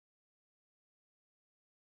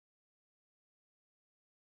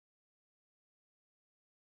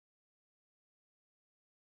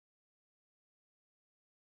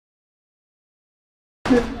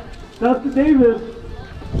Dustin Davis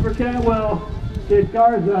for Cantwell. Kid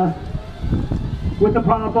Garza with the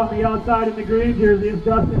pop on the outside in the green jersey is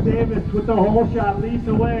Dustin Davis with the hole shot, leading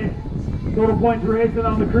the way. Total points racing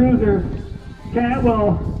on the cruiser.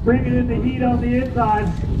 Cantwell bringing in the heat on the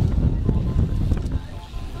inside.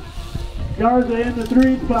 Garza in the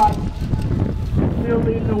 3 spot. Still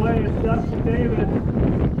leading the way is Dustin Davis.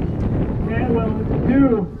 Cantwell in the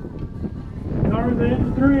 2. Garza in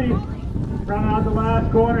the 3. Round out the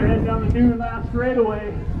last corner, heading down the new last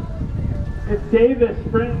straightaway. It's Davis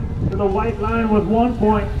sprinting to the white line with 1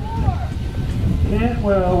 point.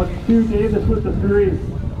 Cantwell with 2, Davis with the 3.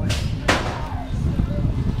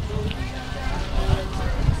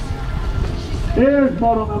 Here's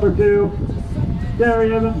Moto number 2.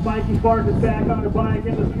 Terry Evans, Mikey Spark is back on the bike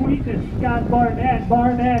in the sweetness. Scott Barnett.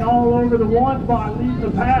 Barnett all over the 1 spot, leads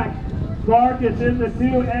the pack. Sparkus in the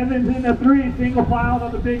 2, Evans in the 3, single file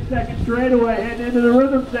on the big second straightaway, heading into the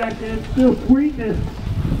rhythm section. It's still Sweetness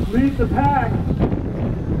leads the pack.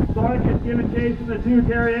 Sparkus giving chase in the 2,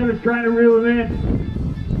 Terry Evans trying to reel him in.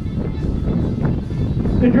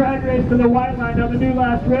 The drag race to the white line on the new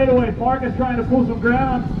last straightaway. Sparkus trying to pull some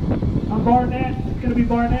ground on Barnett. It's going to be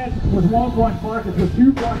Barnett with 1 point, Sparkus with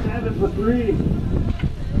 2 points, Evans with 3.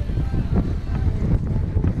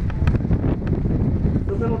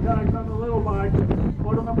 Middle tags on the little bike.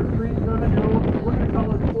 Moto number 370. We're going to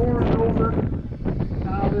call it 4 and over.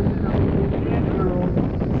 Now this is the Andrew.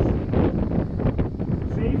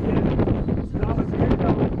 Mason. Thomas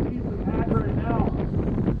Geartell leads the pack right now.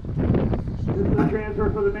 This is a transfer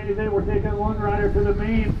for the main event. We're taking 1 rider to the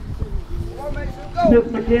main. Smith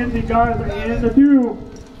McKenzie Garza in the 2.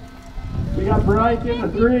 We got Bryce in the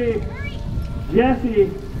 3.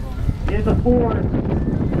 Jesse in the 4.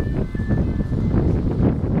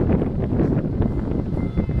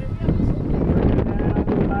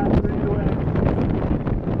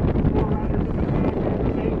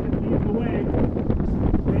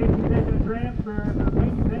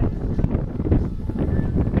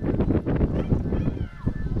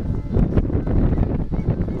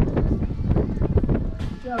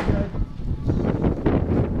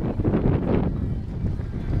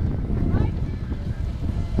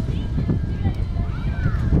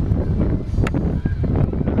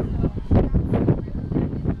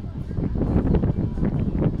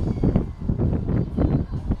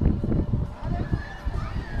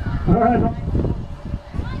 All right.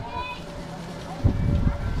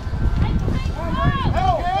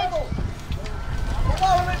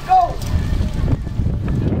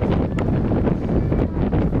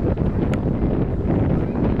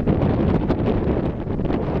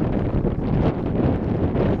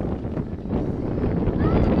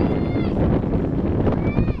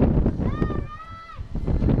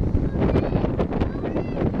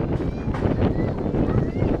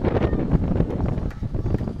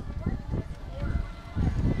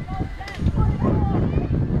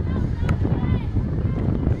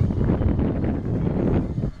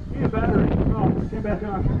 Back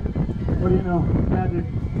on. What do you know? Magic.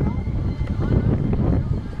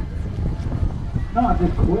 No, I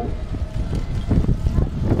just quit.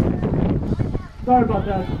 Sorry about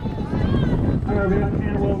that. I gotta be on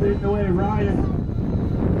Cantwell leading the way. Ryan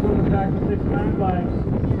going back to 6-9 bike.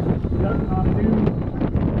 Dustin on 2.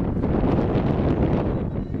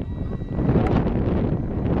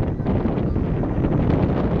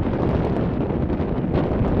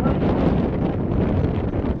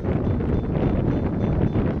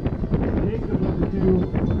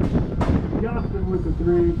 Justin with the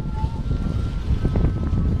 3.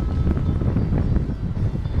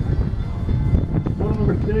 Moto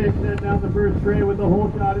number 6 heading down the first straight with the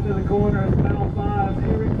hole shot into the corner. It's panel 5.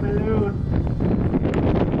 Eric Balloon.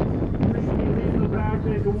 Leads the back,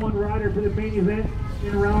 taking 1 rider to the main event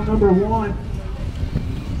in round number 1.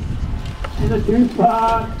 In the 2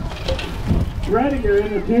 spot, Redinger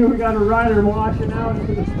in the 2. We got a rider washing out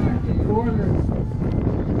into the second corner.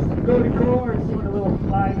 Cody Core doing a little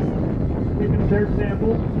slide. Taking dirt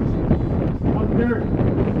sample. How's dirt?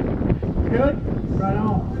 Good? Right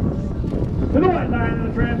on. To the white line, and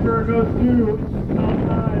the transfer goes to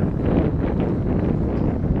outside.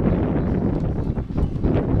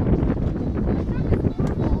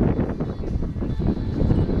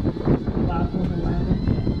 Last one to landing.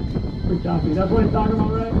 Pretty choppy. That's what he's talking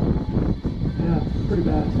about, right? Yeah, pretty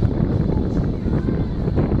bad.